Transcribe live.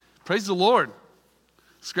Praise the Lord.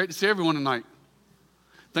 It's great to see everyone tonight.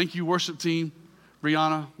 Thank you, worship team,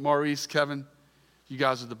 Brianna, Maurice, Kevin. You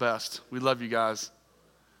guys are the best. We love you guys.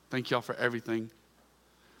 Thank y'all for everything.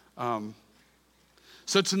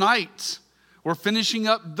 So tonight, we're finishing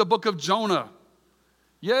up the book of Jonah.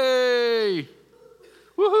 Yay!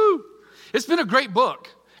 Woohoo! It's been a great book,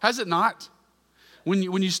 has it not? When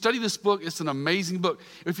you study this book, it's an amazing book.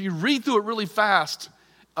 If you read through it really fast,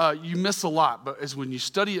 you miss a lot. But as when you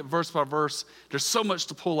study it verse by verse, there's so much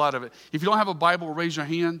to pull out of it. If you don't have a Bible, raise your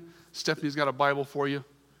hand. Stephanie's got a Bible for you.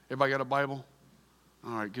 Everybody got a Bible?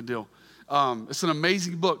 All right, good deal. It's an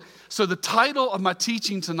amazing book. So the title of my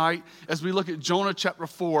teaching tonight, as we look at Jonah chapter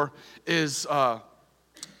 4, is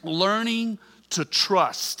Learning to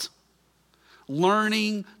Trust.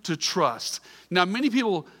 Learning to trust. Now, many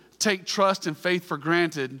people take trust and faith for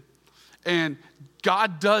granted, and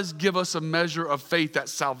God does give us a measure of faith at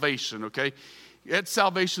salvation, okay? At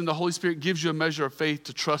salvation, the Holy Spirit gives you a measure of faith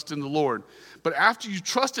to trust in the Lord. But after you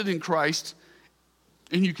trusted in Christ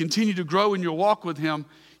and you continue to grow in your walk with Him,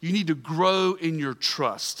 you need to grow in your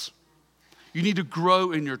trust. You need to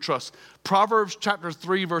grow in your trust. Proverbs chapter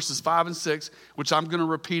 3, verses 5 and 6, which I'm going to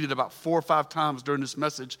repeat it about 4 or 5 times during this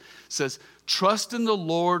message, says, trust in the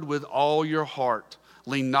Lord with all your heart.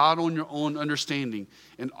 Lean not on your own understanding.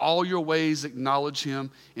 In all your ways acknowledge Him,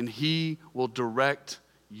 and He will direct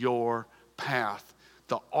your path.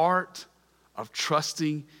 The art of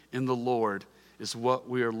trusting in the Lord is what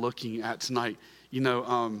we are looking at tonight. You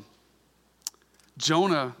know,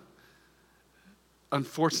 Jonah,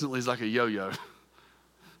 unfortunately, is like a yo-yo.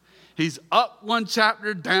 He's up one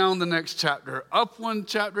chapter, down the next chapter. Up one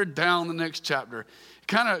chapter, down the next chapter.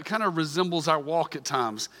 Kind of resembles our walk at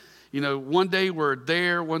times. You know, one day we're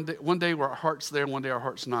there, one day our heart's there, one day our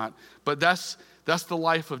heart's not. But that's the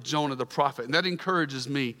life of Jonah the prophet. And that encourages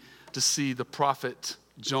me to see the prophet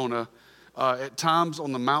Jonah at times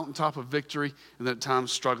on the mountaintop of victory and then at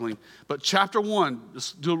times struggling. But chapter 1,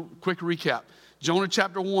 let's do a quick recap. Jonah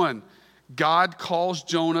chapter 1, God calls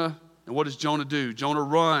Jonah, and what does Jonah do? Jonah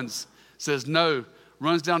runs, says no,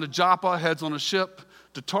 runs down to Joppa, heads on a ship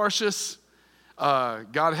to Tarshish.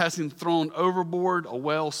 God has him thrown overboard. A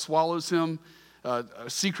whale swallows him. A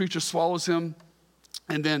sea creature swallows him.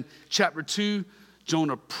 And then chapter 2,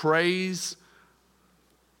 Jonah prays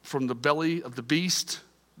from the belly of the beast,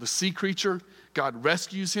 the sea creature. God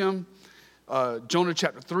rescues him. Jonah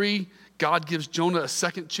chapter 3, God gives Jonah a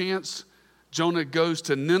second chance. Jonah goes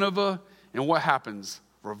to Nineveh, and what happens?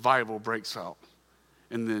 Revival breaks out,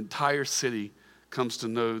 and the entire city comes to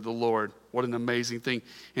know the Lord. What an amazing thing.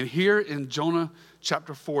 And here in Jonah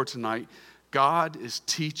chapter 4 tonight, God is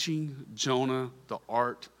teaching Jonah the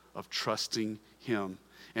art of trusting Him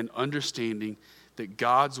and understanding that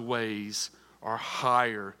God's ways are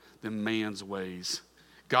higher than man's ways.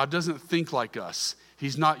 God doesn't think like us.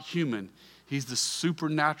 He's not human. He's the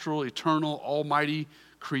supernatural, eternal, almighty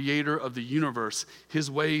creator of the universe.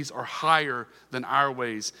 His ways are higher than our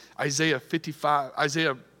ways. Isaiah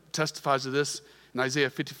testifies to this in Isaiah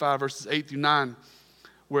 55, verses 8 through 9,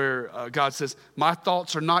 where God says, my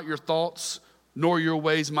thoughts are not your thoughts, nor your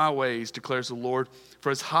ways my ways, declares the Lord.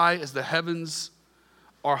 For as high as the heavens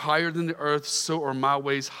are higher than the earth, so are my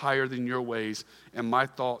ways higher than your ways, and my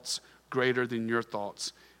thoughts greater than your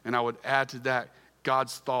thoughts. And I would add to that,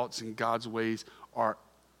 God's thoughts and God's ways are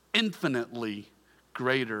infinitely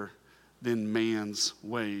greater than man's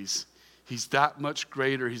ways. He's that much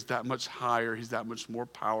greater, He's that much higher, He's that much more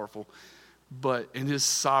powerful. But in His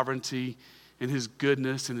sovereignty, in His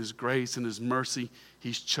goodness, in His grace, in His mercy,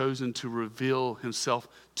 He's chosen to reveal Himself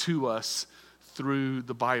to us through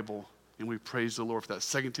the Bible. And we praise the Lord for that.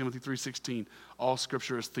 2 Timothy 3:16, all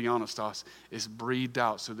scripture is theopneustos, is breathed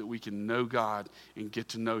out so that we can know God and get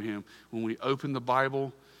to know Him. When we open the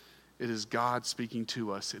Bible, it is God speaking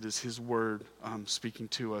to us. It is His word speaking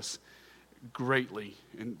to us greatly,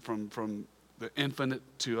 and from the infinite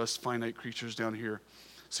to us finite creatures down here.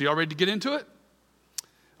 So y'all ready to get into it?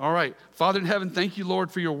 All right. Father in heaven, thank you, Lord,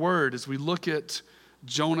 for your word. As we look at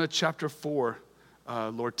Jonah chapter 4,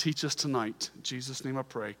 Lord, teach us tonight. In Jesus' name I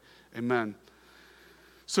pray. Amen.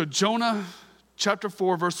 So Jonah chapter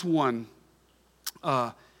 4, verse 1.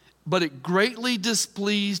 But it greatly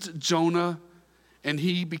displeased Jonah, and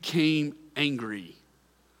he became angry.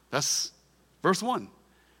 That's verse 1.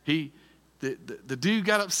 The dude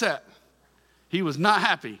got upset. He was not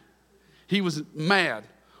happy. He was mad.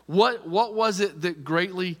 What was it that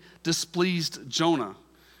greatly displeased Jonah?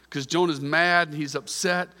 Because Jonah's mad and he's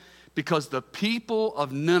upset because the people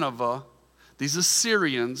of Nineveh, these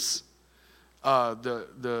Assyrians,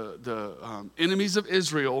 the enemies of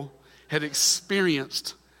Israel, had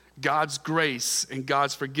experienced God's grace and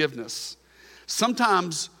God's forgiveness.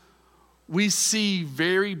 Sometimes we see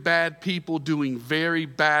very bad people doing very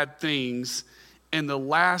bad things, and the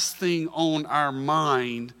last thing on our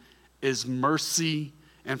mind is mercy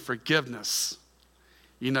and forgiveness.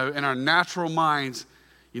 In our natural minds,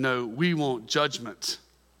 we want judgment.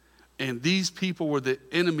 And these people were the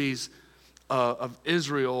enemies of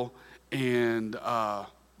Israel, and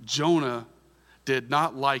Jonah did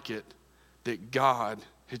not like it that God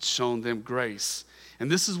had shown them grace. And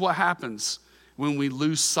this is what happens when we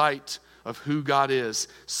lose sight of who God is.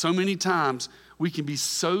 So many times we can be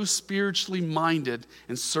so spiritually minded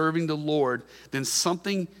and serving the Lord, then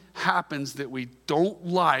something happens that we don't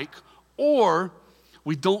like, or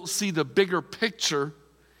we don't see the bigger picture,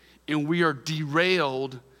 and we are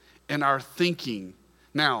derailed in our thinking.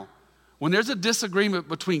 Now, when there's a disagreement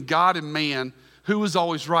between God and man, who is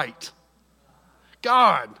always right?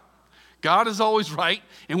 God. God is always right,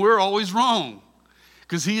 and we're always wrong,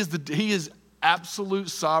 because He is absolute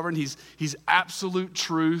sovereign. He's absolute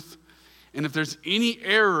truth. And if there's any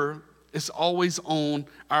error, it's always on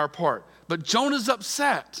our part. But Jonah's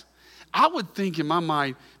upset. I would think in my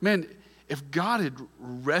mind, man, if God had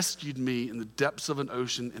rescued me in the depths of an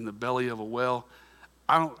ocean, in the belly of a whale,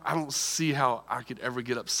 I don't see how I could ever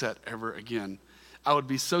get upset ever again. I would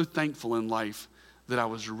be so thankful in life that I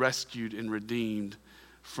was rescued and redeemed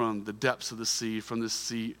from the depths of the sea, from this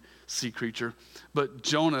sea creature. But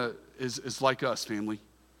Jonah is like us, family.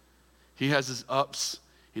 He has his ups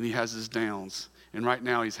and he has his downs. And right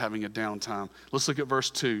now he's having a downtime. Let's look at verse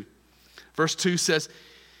 2. Verse 2 says,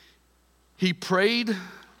 he prayed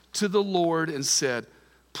to the Lord and said,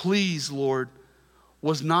 please, Lord,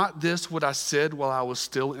 was not this what I said while I was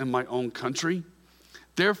still in my own country?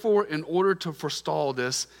 Therefore, in order to forestall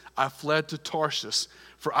this, I fled to Tarshish,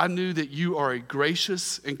 for I knew that you are a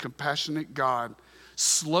gracious and compassionate God,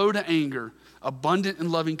 slow to anger, abundant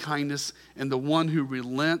in loving kindness, and the one who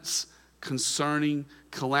relents concerning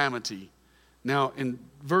calamity. Now, in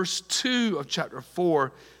verse 2 of chapter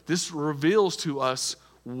 4, this reveals to us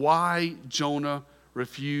why Jonah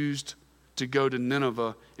refused to go to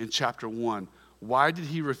Nineveh in chapter 1. Why did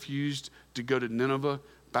he refuse to go to Nineveh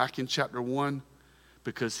back in chapter 1?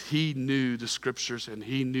 Because he knew the scriptures and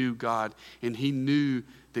he knew God, and he knew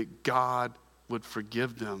that God would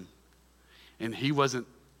forgive them. And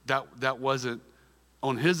that wasn't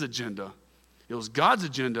on his agenda. It was God's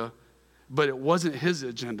agenda, but it wasn't his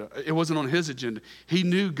agenda. It wasn't on his agenda. He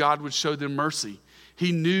knew God would show them mercy.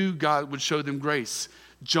 He knew God would show them grace.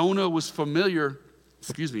 Jonah was familiar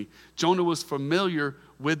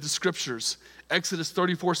with the scriptures. Exodus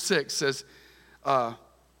 34:6 says,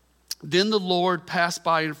 then the Lord passed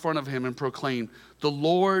by in front of him and proclaimed, the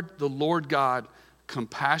Lord God,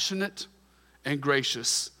 compassionate and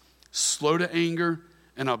gracious, slow to anger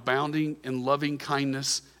and abounding in loving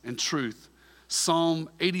kindness and truth. Psalm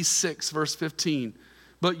 86, verse 15,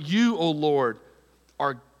 but you, O Lord,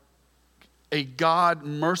 are a God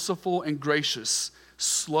merciful and gracious,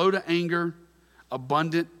 slow to anger,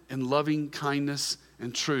 abundant in loving kindness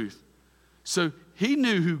and truth. So he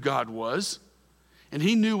knew who God was, and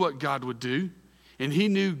he knew what God would do, and he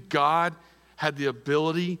knew God had the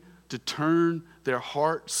ability to turn their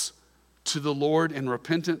hearts to the Lord in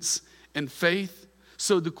repentance and faith.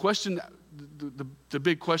 So the question, the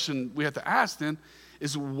big question we have to ask then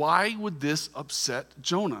is, why would this upset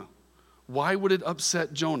Jonah? Why would it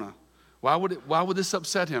upset Jonah? Why would this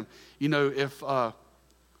upset him? If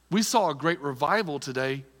we saw a great revival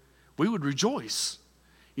today, we would rejoice.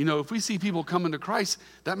 If we see people coming to Christ,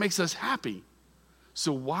 that makes us happy.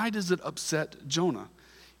 So why does it upset Jonah?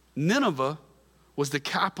 Nineveh was the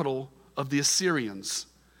capital of the Assyrians.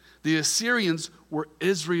 The Assyrians were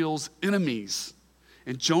Israel's enemies.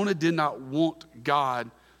 And Jonah did not want God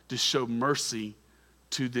to show mercy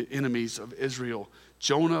to the enemies of Israel.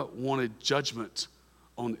 Jonah wanted judgment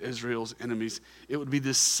on Israel's enemies. It would be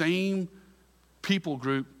the same people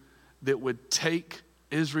group that would take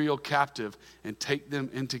Israel captive and take them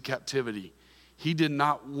into captivity. He did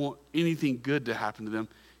not want anything good to happen to them.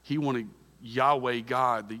 He wanted Yahweh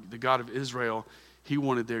God, the God of Israel. He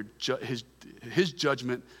wanted his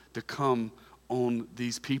judgment to come on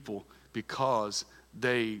these people because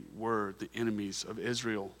they were the enemies of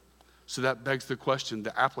Israel. So that begs the question,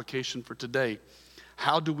 the application for today.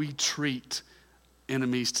 How do we treat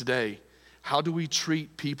enemies today? How do we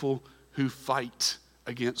treat people who fight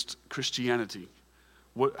against Christianity?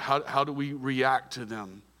 How do we react to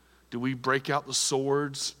them? Do we break out the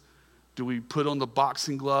swords? Do we put on the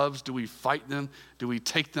boxing gloves? Do we fight them? Do we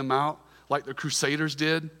take them out like the Crusaders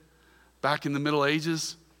did back in the Middle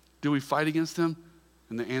Ages? Do we fight against them?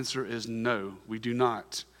 And the answer is no, we do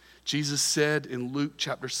not. Jesus said in Luke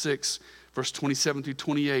chapter 6, verse 27 through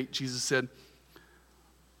 28, Jesus said,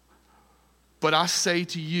 "But I say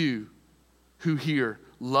to you who hear,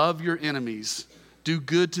 love your enemies, do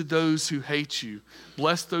good to those who hate you,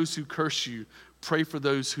 bless those who curse you, pray for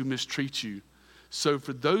those who mistreat you." So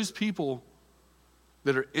for those people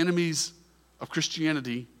that are enemies of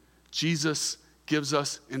Christianity, Jesus gives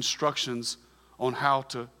us instructions on how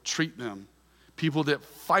to treat them. People that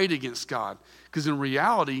fight against God. Because in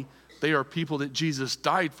reality, they are people that Jesus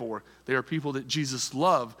died for. They are people that Jesus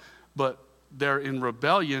loved, but they're in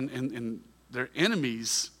rebellion and they're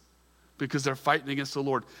enemies because they're fighting against the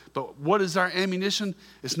Lord. But what is our ammunition?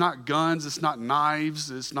 It's not guns, it's not knives,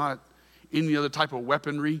 it's not any other type of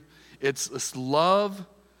weaponry. It's love,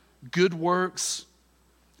 good works.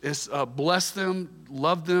 It's bless them,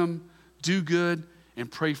 love them, do good,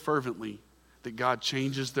 and pray fervently that God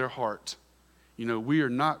changes their heart. You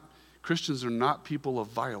know, Christians are not people of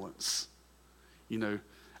violence. You know,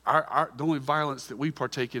 the only violence that we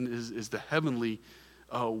partake in is the heavenly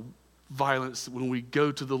violence when we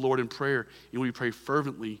go to the Lord in prayer and we pray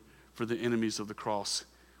fervently for the enemies of the cross.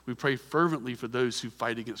 We pray fervently for those who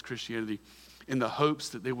fight against Christianity in the hopes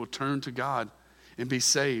that they will turn to God and be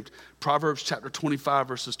saved. Proverbs chapter 25,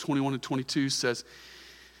 verses 21 and 22 says,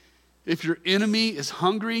 "If your enemy is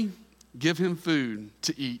hungry, give him food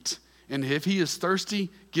to eat. And if he is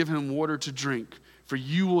thirsty, give him water to drink. For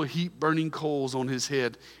you will heap burning coals on his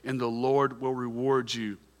head, and the Lord will reward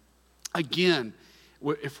you." Again,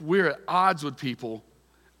 if we're at odds with people,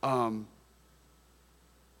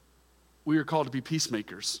 we are called to be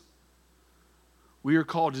peacemakers. We are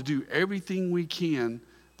called to do everything we can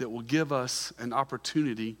that will give us an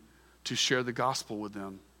opportunity to share the gospel with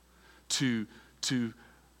them, to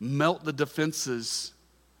melt the defenses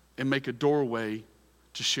and make a doorway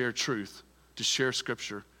to share truth, to share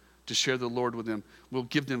scripture, to share the Lord with them. We'll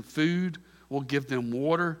give them food, we'll give them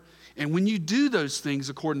water. And when you do those things,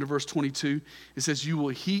 according to verse 22, it says, "You will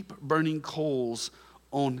heap burning coals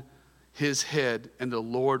on his head, and the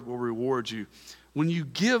Lord will reward you." When you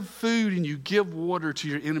give food and you give water to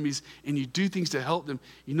your enemies and you do things to help them,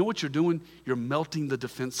 you know what you're doing? You're melting the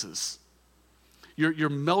defenses. You're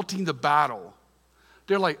melting the battle.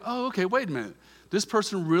 They're like, "Oh, okay, wait a minute. This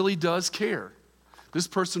person really does care. This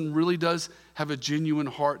person really does have a genuine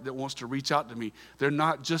heart that wants to reach out to me. They're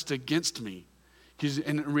not just against me." Because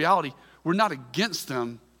in reality, we're not against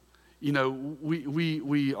them. You know,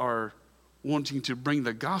 we are wanting to bring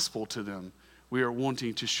the gospel to them. We are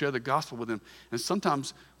wanting to share the gospel with them. And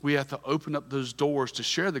sometimes we have to open up those doors to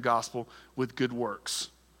share the gospel with good works,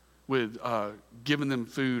 with giving them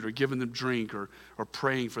food or giving them drink or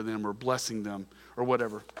praying for them or blessing them or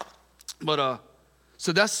whatever. But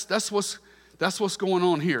so that's what's going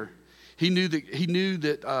on here. He knew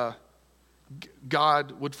that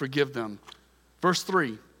God would forgive them. Verse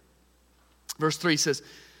 3 says,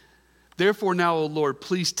 "Therefore now, O Lord,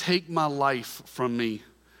 please take my life from me,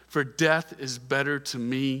 for death is better to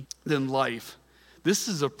me than life." This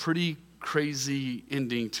is a pretty crazy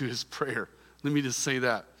ending to his prayer. Let me just say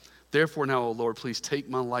that. "Therefore now, O Lord, please take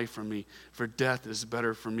my life from me, for death is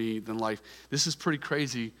better for me than life." This is pretty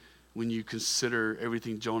crazy when you consider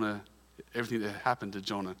everything that happened to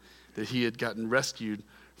Jonah, that he had gotten rescued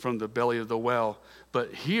from the belly of the whale.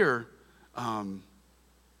 But here,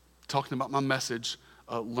 talking about my message,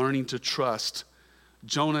 learning to trust,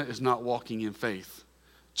 Jonah is not walking in faith.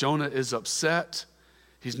 Jonah is upset.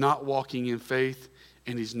 He's not walking in faith,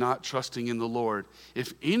 and he's not trusting in the Lord.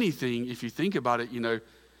 If anything, if you think about it, you know,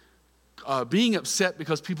 being upset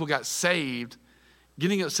because people got saved,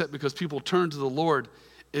 getting upset because people turned to the Lord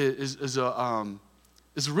is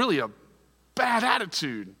really a bad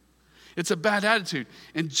attitude. It's a bad attitude.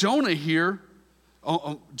 And Jonah here,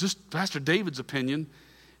 just Pastor David's opinion,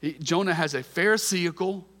 Jonah has a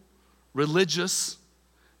pharisaical, religious,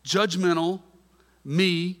 judgmental,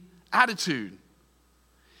 me attitude.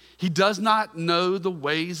 He does not know the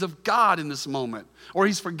ways of God in this moment, or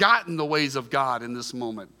he's forgotten the ways of God in this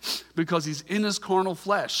moment because he's in his carnal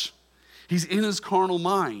flesh. He's in his carnal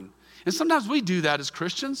mind. And sometimes we do that as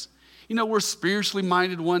Christians. You know, we're spiritually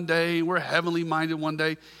minded one day, we're heavenly minded one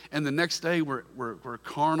day, and the next day we're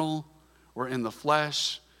carnal, we're in the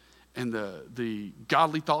flesh, and the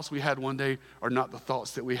godly thoughts we had one day are not the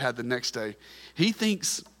thoughts that we had the next day. He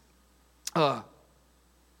thinks,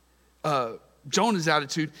 Jonah's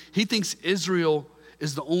attitude, he thinks Israel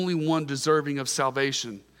is the only one deserving of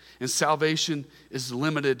salvation, and salvation is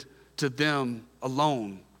limited to them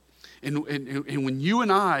alone. And when you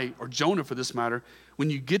and I, or Jonah for this matter, when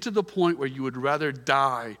you get to the point where you would rather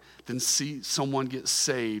die than see someone get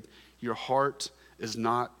saved, your heart is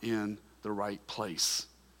not in the right place.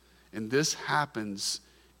 And this happens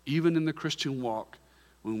even in the Christian walk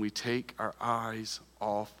when we take our eyes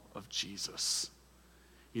off of Jesus.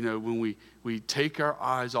 You know, when we take our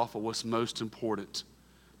eyes off of what's most important,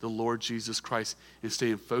 the Lord Jesus Christ, and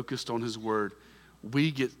staying focused on his word,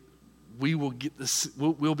 we'll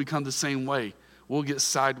become the same way. We'll get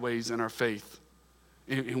sideways in our faith.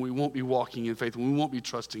 And we won't be walking in faith, and we won't be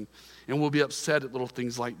trusting, and we'll be upset at little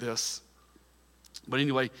things like this. But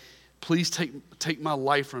anyway, please take my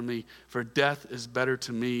life from me, for death is better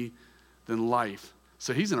to me than life.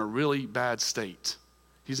 So he's in a really bad state.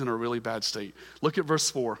 He's in a really bad state. Look at verse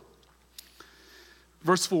 4.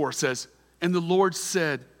 Verse 4 says, "And the Lord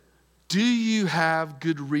said, 'Do you have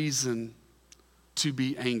good reason to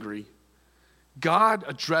be angry?'" God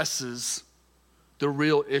addresses the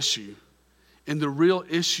real issue. And the real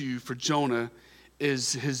issue for Jonah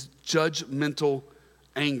is his judgmental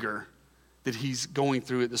anger that he's going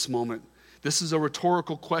through at this moment. This is a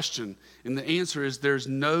rhetorical question, and the answer is there's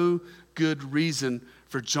no good reason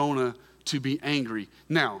for Jonah to be angry.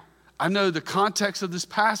 Now, I know the context of this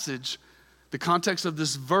passage, the context of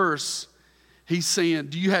this verse, he's saying,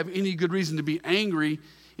 do you have any good reason to be angry?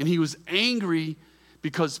 And he was angry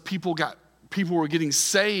because people were getting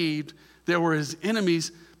saved. They were his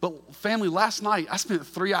enemies. But family, last night, I spent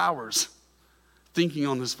 3 hours thinking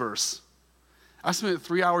on this verse. I spent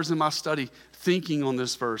 3 hours in my study thinking on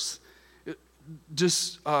this verse.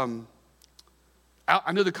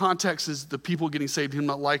 I know the context is the people getting saved, him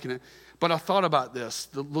not liking it. But I thought about this.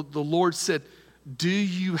 The Lord said, do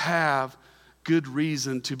you have good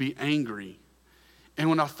reason to be angry? And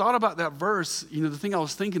when I thought about that verse, the thing I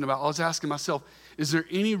was thinking about, I was asking myself, is there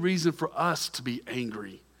any reason for us to be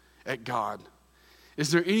angry at God? Is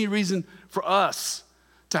there any reason for us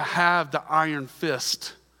to have the iron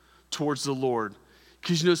fist towards the Lord?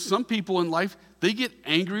 Because, some people in life, they get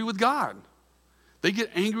angry with God. They get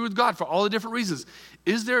angry with God for all the different reasons.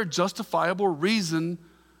 Is there a justifiable reason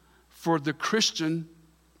for the Christian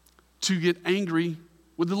to get angry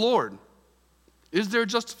with the Lord? Is there a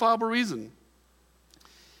justifiable reason?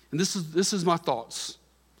 And this is my thoughts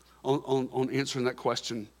on answering that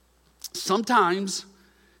question. Sometimes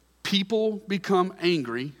people become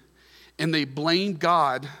angry and they blame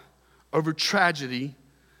God over tragedy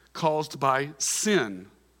caused by sin.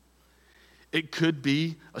 It could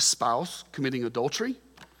be a spouse committing adultery.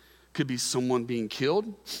 It could be someone being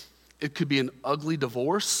killed. It could be an ugly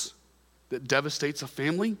divorce that devastates a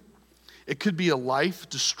family. It could be a life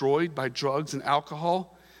destroyed by drugs and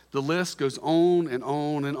alcohol. The list goes on and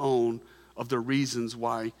on and on of the reasons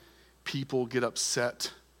why people get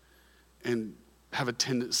upset and have a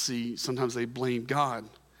tendency, sometimes they blame God.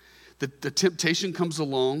 The temptation comes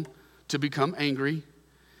along to become angry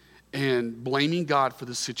and blaming God for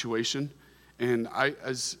the situation. And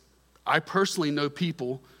I personally know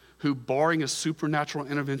people who, barring a supernatural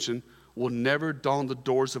intervention, will never don the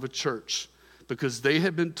doors of a church because they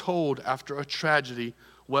have been told after a tragedy,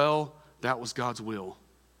 well, that was God's will.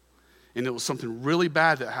 And it was something really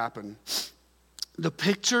bad that happened. The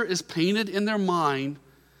picture is painted in their mind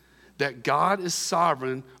that God is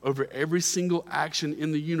sovereign over every single action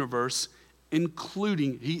in the universe,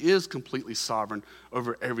 including he is completely sovereign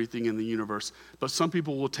over everything in the universe. But some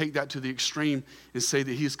people will take that to the extreme and say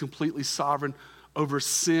that he is completely sovereign over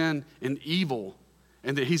sin and evil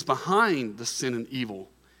and that he's behind the sin and evil.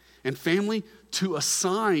 And family,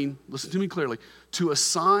 listen to me clearly, to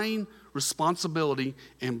assign responsibility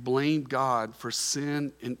and blame God for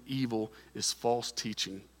sin and evil is false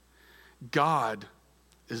teaching. God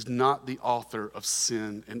is not the author of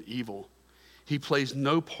sin and evil. He plays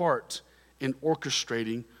no part in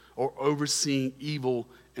orchestrating or overseeing evil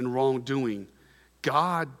and wrongdoing.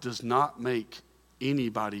 God does not make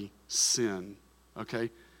anybody sin, okay?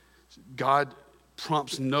 God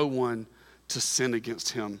prompts no one to sin against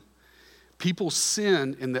him. People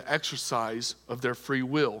sin in the exercise of their free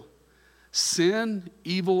will. Sin,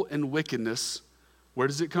 evil, and wickedness, where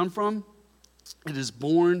does it come from? It is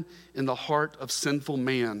born in the heart of sinful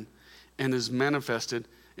man and is manifested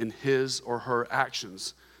in his or her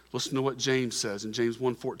actions. Listen to what James says in James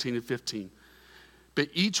 1:14 and 15. But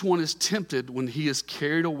each one is tempted when he is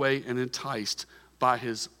carried away and enticed by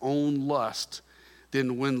his own lust.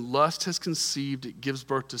 Then when lust has conceived, it gives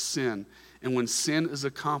birth to sin. And when sin is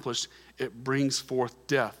accomplished, it brings forth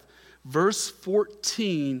death. Verse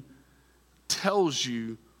 14 tells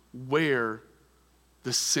you where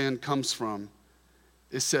the sin comes from.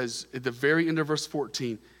 It says at the very end of verse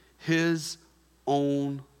 14, his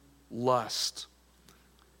own lust,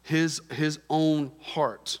 his own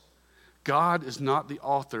heart. God is not the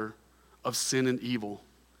author of sin and evil.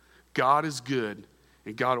 God is good,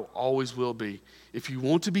 and God always will be. If you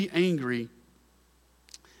want to be angry,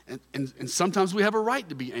 and sometimes we have a right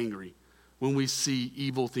to be angry when we see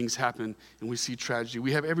evil things happen and we see tragedy.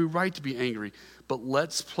 We have every right to be angry, but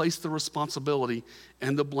let's place the responsibility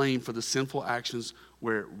and the blame for the sinful actions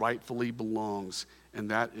where it rightfully belongs, and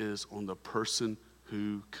that is on the person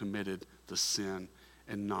who committed the sin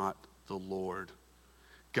and not the Lord.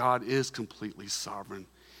 God is completely sovereign.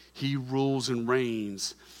 He rules and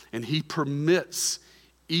reigns, and he permits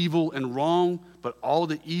evil and wrong, but all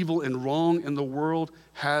the evil and wrong in the world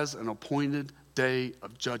has an appointed day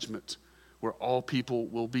of judgment where all people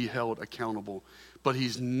will be held accountable. But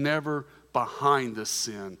he's never behind the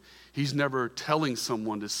sin. He's never telling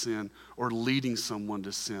someone to sin or leading someone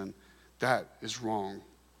to sin. That is wrong.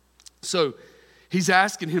 So he's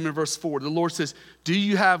asking him in verse 4, the Lord says, do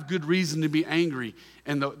you have good reason to be angry?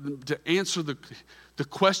 And to answer the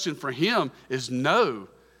question for him is no.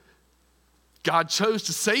 God chose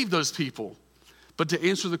to save those people. But to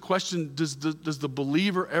answer the question, does the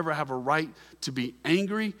believer ever have a right to be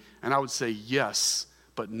angry? And I would say yes,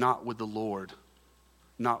 but not with the Lord.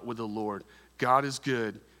 Not with the Lord. God is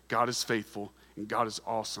good, God is faithful, and God is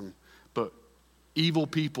awesome. But evil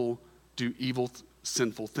people do evil,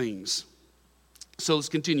 sinful things. So let's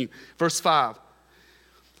continue. Verse 5.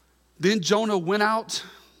 Then Jonah went out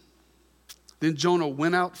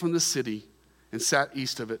from the city and sat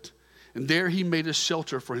east of it. And there he made a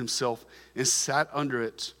shelter for himself and sat under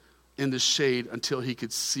it in the shade until he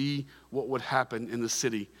could see what would happen in the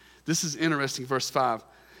city. This is interesting, verse 5.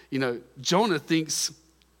 You know, Jonah thinks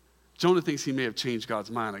he may have changed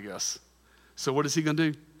God's mind, I guess. So what is he going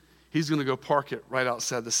to do? He's going to go park it right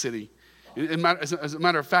outside the city. As a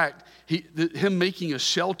matter of fact, him making a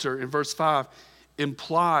shelter in verse 5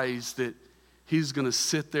 implies that he's going to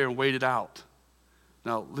sit there and wait it out.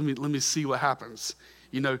 Now, let me see what happens.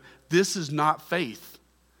 You know, this is not faith.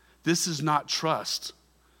 This is not trust.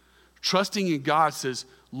 Trusting in God says,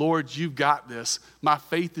 Lord, you've got this. My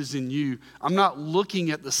faith is in you. I'm not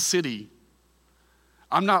looking at the city.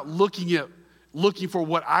 I'm not looking for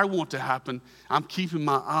what I want to happen. I'm keeping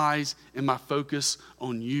my eyes and my focus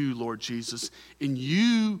on you, Lord Jesus. And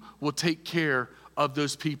you will take care of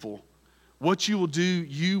those people. What you will do,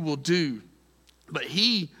 you will do. But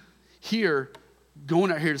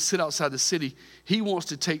going out here to sit outside the city, he wants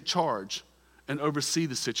to take charge and oversee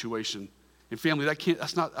the situation. And family,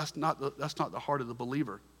 that's not the heart of the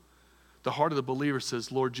believer. The heart of the believer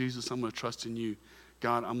says, Lord Jesus, I'm going to trust in you.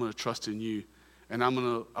 God, I'm going to trust in you. And I'm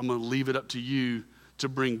going to leave it up to you to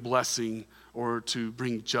bring blessing or to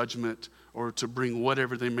bring judgment or to bring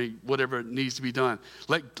whatever needs to be done.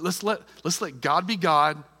 Let's let God be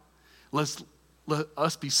God. Let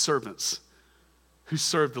us be servants who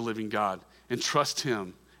serve the living God and trust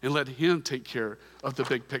him and let him take care of the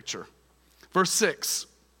big picture. Verse 6.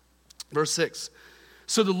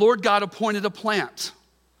 So the Lord God appointed a plant,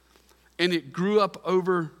 and it grew up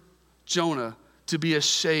over Jonah to be a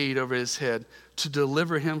shade over his head to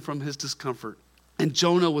deliver him from his discomfort. And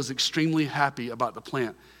Jonah was extremely happy about the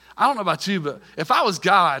plant. I don't know about you, but if I was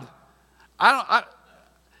God,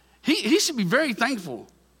 he should be very thankful.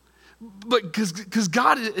 But because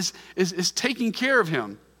God is taking care of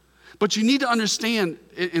him. But you need to understand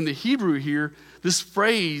in the Hebrew here, this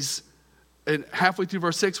phrase, and halfway through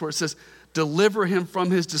verse 6 where it says, deliver him from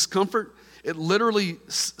his discomfort, it literally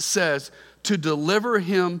says to deliver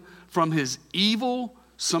him from his evil.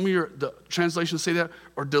 Some of the translations say that,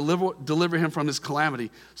 or deliver him from his calamity.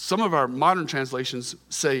 Some of our modern translations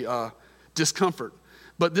say discomfort.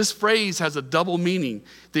 But this phrase has a double meaning.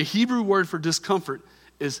 The Hebrew word for discomfort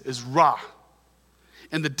is ra.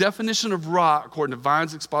 And the definition of ra, according to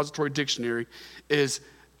Vine's Expository Dictionary, is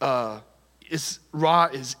ra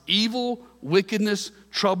is evil, wickedness,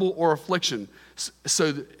 trouble, or affliction.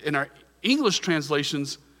 So in our English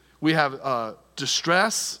translations, we have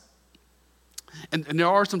distress, and there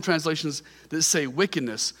are some translations that say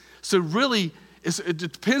wickedness. So really, it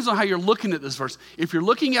depends on how you're looking at this verse. If you're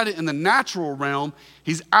looking at it in the natural realm,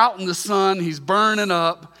 he's out in the sun, he's burning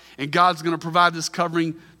up, and God's going to provide this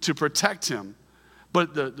covering to protect him.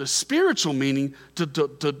 But the spiritual meaning to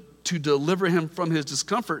deliver him from his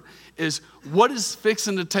discomfort is what is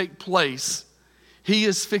fixing to take place. He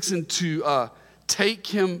is fixing to take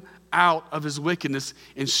him out of his wickedness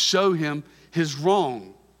and show him his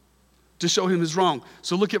wrong. To show him his wrong.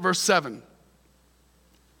 So look at verse 7.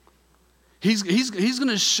 He's going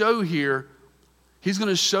to show here, he's going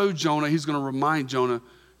to show Jonah, he's going to remind Jonah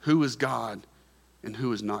who is God and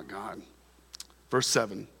who is not God. Verse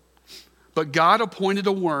 7. But God appointed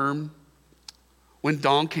a worm when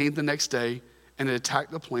dawn came the next day, and it attacked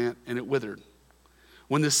the plant, and it withered.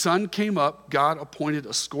 When the sun came up, God appointed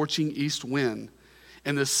a scorching east wind,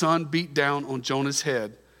 and the sun beat down on Jonah's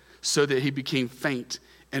head so that he became faint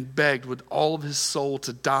and begged with all of his soul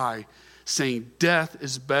to die, saying, death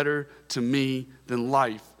is better to me than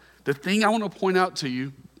life. The thing I want to point out to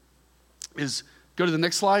you is, go to the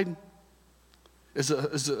next slide, is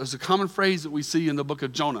a common phrase that we see in the book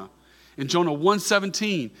of Jonah. In Jonah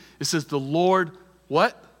 1:17, it says, the Lord,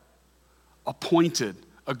 what? Appointed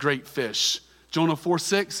a great fish. Jonah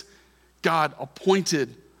 4:6, God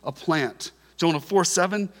appointed a plant. Jonah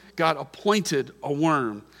 4:7, God appointed a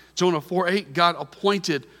worm. Jonah 4:8, God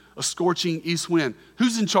appointed a scorching east wind.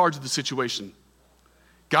 Who's in charge of the situation?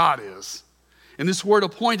 God is. And this word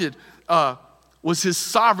appointed was his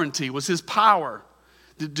sovereignty, was his power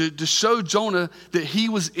to show Jonah that he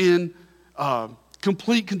was in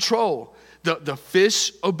complete control. The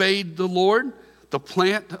fish obeyed the Lord. The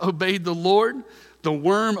plant obeyed the Lord. The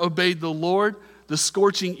worm obeyed the Lord. The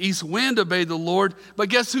scorching east wind obeyed the Lord. But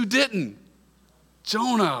guess who didn't?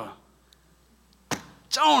 Jonah.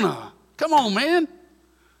 Jonah. Come on, man.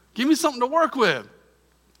 Give me something to work with.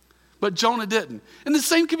 But Jonah didn't. And the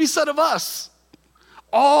same can be said of us.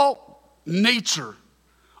 All nature,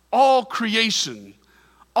 all creation,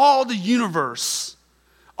 all the universe,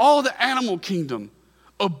 all the animal kingdom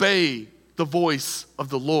obey the voice of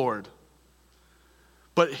the Lord.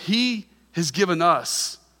 But he has given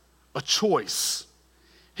us a choice.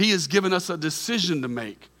 He has given us a decision to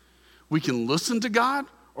make. We can listen to God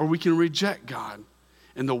or we can reject God.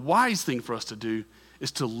 And the wise thing for us to do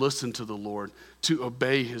is to listen to the Lord, to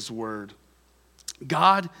obey his word.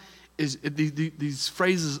 God is, these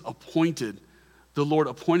phrases appointed, the Lord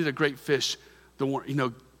appointed a great fish.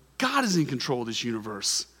 God is in control of this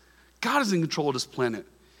universe. God is in control of this planet.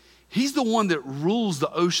 He's the one that rules the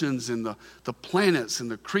oceans and the planets and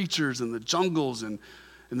the creatures and the jungles and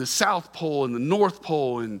the South Pole and the North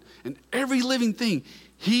Pole and every living thing.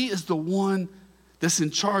 He is the one that's in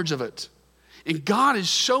charge of it. And God is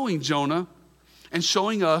showing Jonah and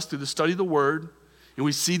showing us through the study of the word, and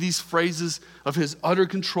we see these phrases of his utter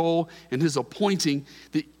control and his appointing,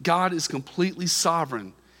 that God is completely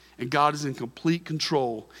sovereign and God is in complete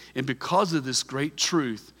control. And because of this great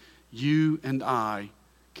truth, you and I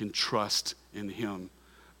can trust in him.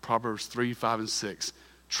 Proverbs 3, 5, and 6.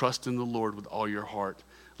 Trust in the Lord with all your heart.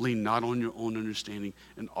 Lean not on your own understanding.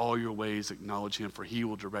 In all your ways acknowledge him, for he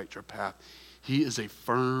will direct your path. He is a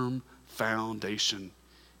firm foundation.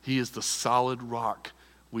 He is the solid rock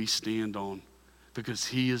we stand on, because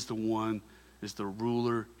he is the one, is the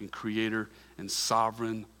ruler and creator and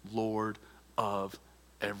sovereign Lord of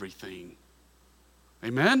everything.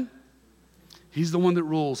 Amen? He's the one that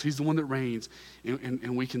rules. He's the one that reigns,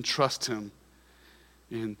 and we can trust him.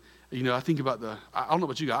 And, I think about I don't know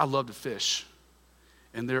about you guys, I love to fish.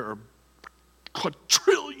 And there are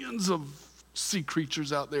quadrillions of sea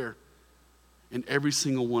creatures out there. And every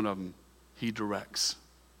single one of them, he directs.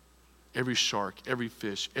 Every shark, every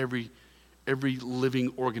fish, every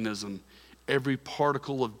living organism, every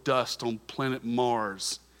particle of dust on planet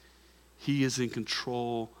Mars, he is in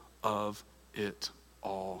control of it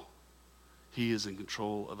all. He is in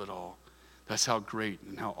control of it all. That's how great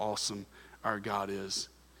and how awesome our God is.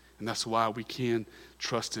 And that's why we can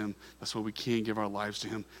trust him. That's why we can give our lives to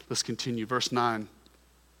him. Let's continue. Verse 9.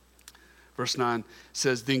 Verse 9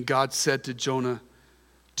 says, then God said to Jonah,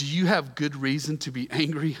 do you have good reason to be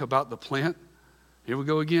angry about the plant? Here we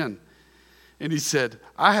go again. And he said,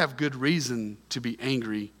 I have good reason to be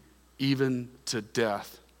angry, even to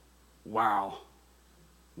death. Wow.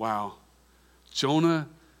 Wow. Jonah,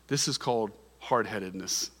 this is called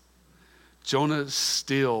hard-headedness. Jonah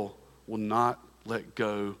still will not let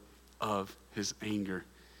go of his anger.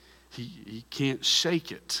 He can't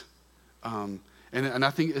shake it. And I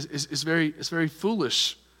think it's very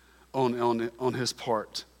foolish on his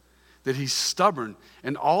part that he's stubborn.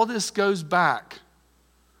 And all this goes back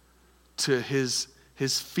to his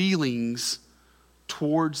feelings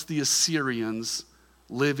towards the Assyrians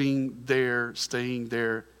living there, staying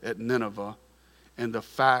there at Nineveh, and the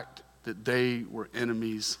fact that they were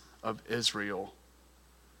enemies of Israel.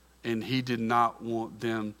 And he did not want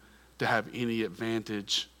them to have any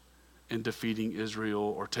advantage in defeating Israel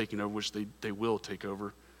or taking over, which they will take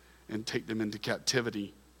over and take them into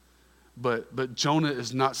captivity. But Jonah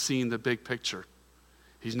is not seeing the big picture.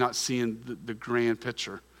 He's not seeing the grand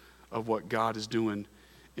picture of what God is doing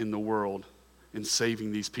in the world in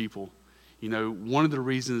saving these people. One of the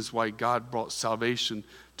reasons why God brought salvation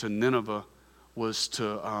to Nineveh was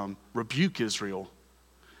to rebuke Israel.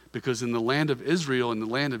 Because in the land of Israel, in the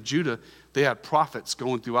land of Judah, they had prophets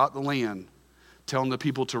going throughout the land, telling the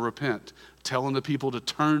people to repent, telling the people to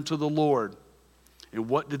turn to the Lord. And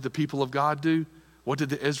what did the people of God do? What did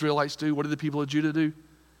the Israelites do? What did the people of Judah do?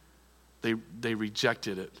 They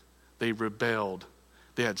rejected it. They rebelled.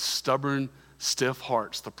 They had stubborn, stiff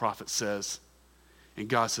hearts, the prophet says. And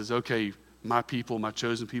God says, okay, my people, my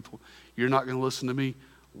chosen people, you're not going to listen to me?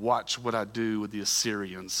 Watch what I do with the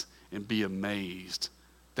Assyrians and be amazed.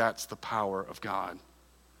 That's the power of God.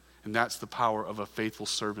 And that's the power of a faithful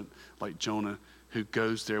servant like Jonah, who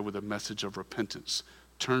goes there with a message of repentance.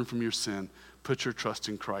 Turn from your sin. Put your trust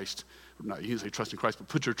in Christ. Not, you didn't say trust in Christ, but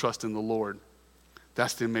put your trust in the Lord.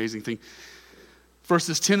 That's the amazing thing.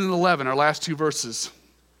 Verses 10 and 11, our last two verses.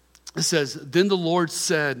 It says, then the Lord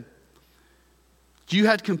said, you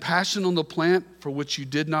had compassion on the plant for which you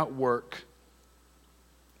did not work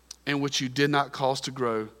and which you did not cause to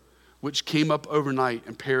grow, which came up overnight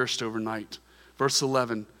and perished overnight. Verse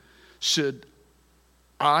 11, should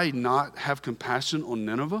I not have compassion on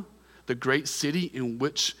Nineveh, the great city in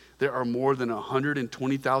which there are more than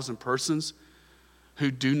 120,000 persons who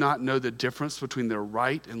do not know the difference between their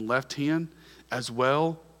right and left hand, as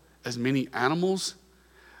well as many animals?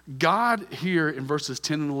 God here in verses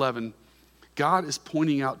 10 and 11, God is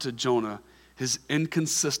pointing out to Jonah his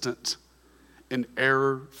inconsistent and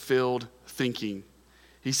error-filled thinking.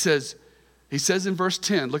 He says in verse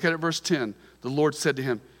 10, look at it, verse 10, the Lord said to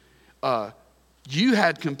him, you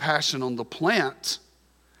had compassion on the plant,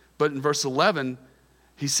 but in verse 11,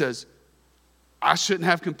 he says, I shouldn't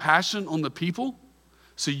have compassion on the people?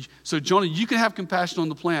 So Jonah, you can have compassion on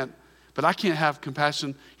the plant, but I can't have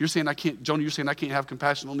compassion. You're saying I can't, Jonah, you're saying I can't have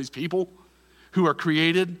compassion on these people who are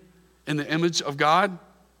created in the image of God?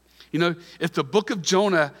 You know, if the book of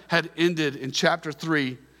Jonah had ended in chapter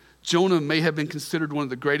 3, Jonah may have been considered one of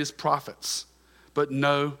the greatest prophets. But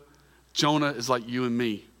no, Jonah is like you and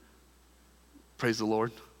me. Praise the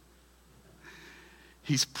Lord.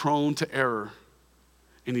 He's prone to error,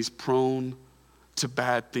 and he's prone to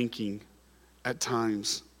bad thinking at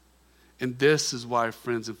times. And this is why,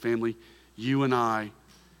 friends and family, you and I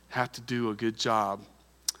have to do a good job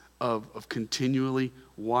of continually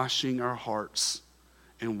washing our hearts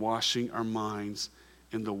and washing our minds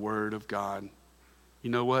in the Word of God.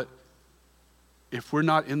 You know what? If we're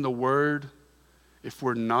not in the Word, if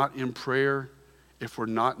we're not in prayer, if we're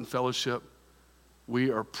not in fellowship,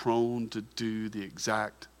 we are prone to do the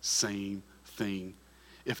exact same thing.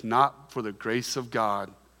 If not for the grace of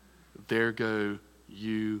God, there go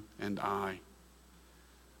you and I.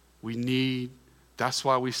 That's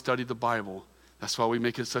why we study the Bible. That's why we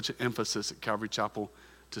make it such an emphasis at Calvary Chapel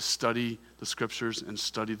to study the Scriptures and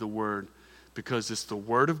study the Word, because it's the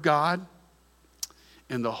Word of God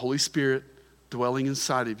and the Holy Spirit dwelling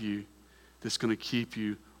inside of you that's going to keep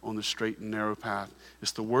you on the straight and narrow path.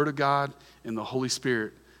 It's the Word of God and the Holy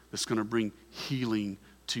Spirit that's going to bring healing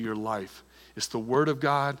to your life. It's the Word of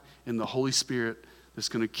God and the Holy Spirit that's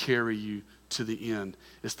going to carry you to the end.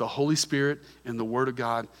 It's the Holy Spirit and the Word of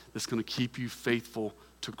God that's going to keep you faithful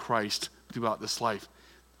to Christ throughout this life.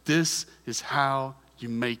 This is how you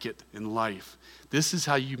make it in life. This is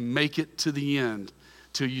how you make it to the end,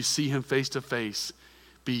 till you see Him face to face.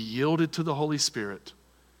 Be yielded to the Holy Spirit,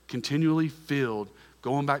 continually filled,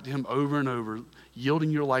 going back to Him over and over, yielding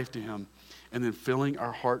your life to Him, and then filling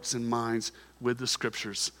our hearts and minds with the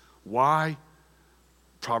Scriptures. Why?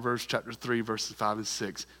 Proverbs chapter 3, verses 5 and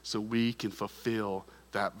 6, so we can fulfill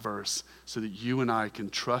that verse, so that you and I can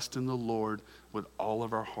trust in the Lord with all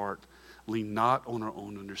of our heart, lean not on our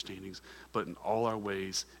own understandings, but in all our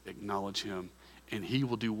ways acknowledge Him. And He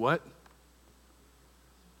will do what?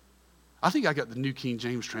 I think I got the New King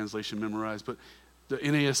James translation memorized, but the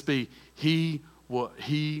NASB, He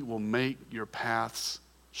will make your paths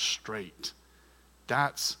straight.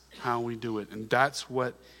 That's how we do it. And that's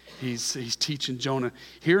what he's teaching Jonah.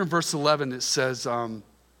 Here in verse 11, it says, the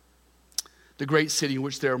great city in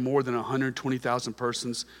which there are more than 120,000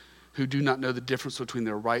 persons who do not know the difference between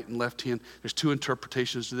their right and left hand. There's two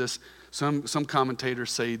interpretations to this. Some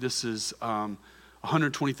commentators say this is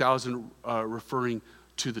 120,000 referring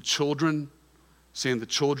to the children, saying the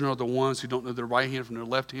children are the ones who don't know their right hand from their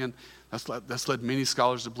left hand. That's led many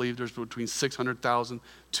scholars to believe there's between 600,000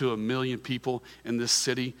 to 1 million people in this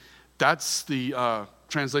city. That's the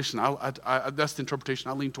translation. That's the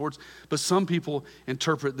interpretation I lean towards. But some people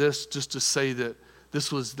interpret this just to say that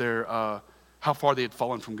this was their how far they had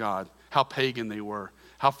fallen from God, how pagan they were,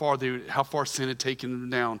 how far sin had taken them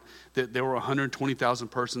down. That there were 120,000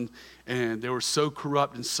 persons, and they were so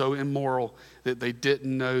corrupt and so immoral that they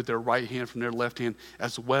didn't know their right hand from their left hand,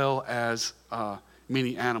 as well as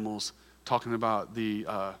many animals. Talking about the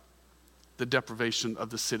deprivation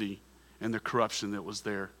of the city and the corruption that was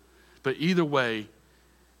there. But either way,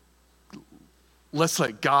 let's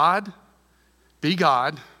let God be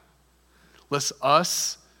God. Let's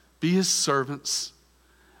us be his servants.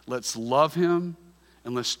 Let's love him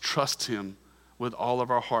and let's trust him with all of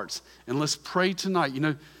our hearts. And let's pray tonight. You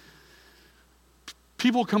know,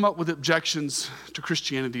 people come up with objections to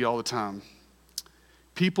Christianity all the time.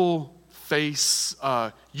 People face,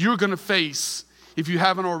 you're going to face, if you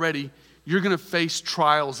haven't already, you're going to face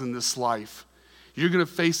trials in this life. You're going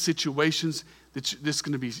to face situations you're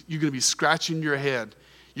going to be scratching your head.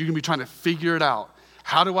 You're going to be trying to figure it out.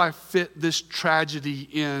 How do I fit this tragedy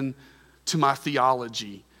in to my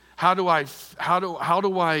theology? How do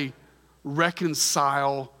I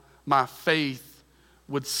reconcile my faith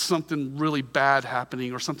with something really bad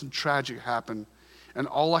happening or something tragic happen? And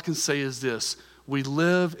all I can say is this: we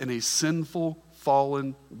live in a sinful,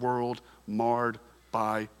 fallen world marred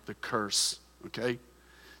by the curse, okay?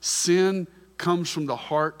 Sin comes from the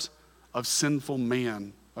heart of sinful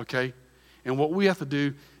man, okay? And what we have to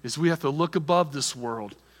do is we have to look above this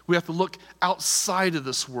world. We have to look outside of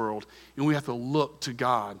this world, and we have to look to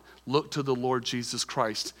God, look to the Lord Jesus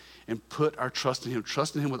Christ, and put our trust in him.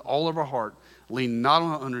 Trust in him with all of our heart, lean not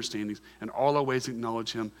on our understandings, and all our ways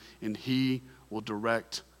acknowledge him, and he will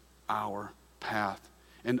direct our path.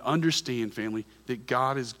 And understand, family, that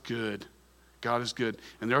God is good. God is good.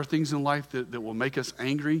 And there are things in life that will make us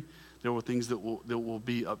angry. There are things that we'll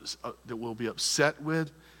be upset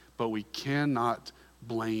with, but we cannot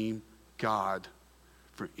blame God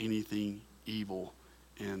for anything evil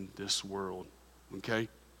in this world, okay?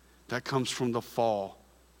 That comes from the fall.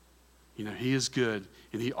 You know, he is good,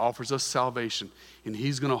 and he offers us salvation, and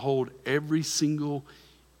he's going to hold every single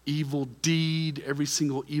evil deed, every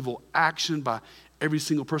single evil action by every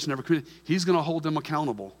single person ever committed. He's going to hold them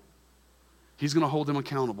accountable. He's going to hold them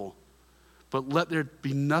accountable. But let there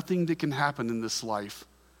be nothing that can happen in this life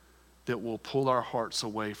that will pull our hearts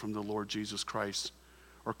away from the Lord Jesus Christ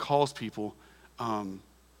or cause people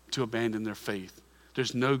to abandon their faith.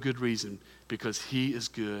 There's no good reason, because he is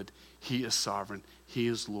good, he is sovereign, he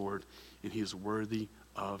is Lord, and he is worthy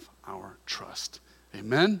of our trust.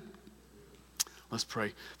 Amen? Let's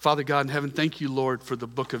pray. Father God in heaven, thank you, Lord, for the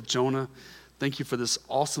book of Jonah. Thank you for this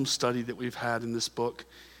awesome study that we've had in this book.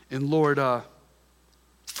 And Lord, I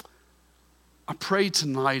pray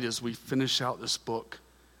tonight as we finish out this book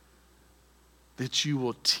that you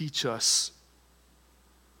will teach us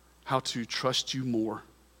how to trust you more,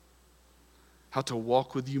 how to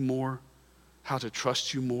walk with you more, how to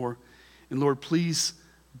trust you more. And Lord, please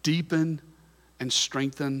deepen and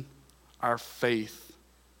strengthen our faith.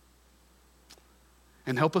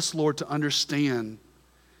 And help us, Lord, to understand,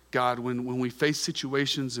 God, when we face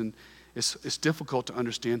situations and it's difficult to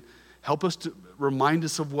understand, help us to remind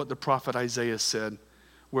us of what the prophet Isaiah said,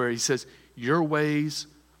 where he says, your ways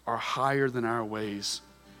are higher than our ways.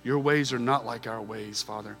 Your ways are not like our ways,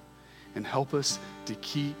 Father. And help us to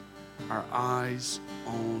keep our eyes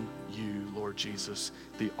on you, Lord Jesus,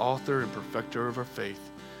 the author and perfecter of our faith,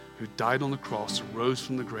 who died on the cross, rose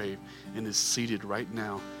from the grave, and is seated right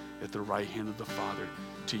now at the right hand of the Father.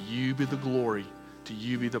 To you be the glory, to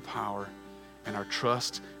you be the power, and our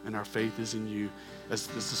trust and our faith is in you. As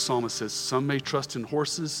the psalmist says, some may trust in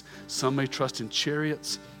horses, some may trust in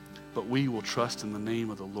chariots, but we will trust in the name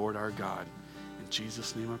of the Lord our God. In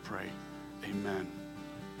Jesus' name I pray, amen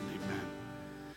and amen.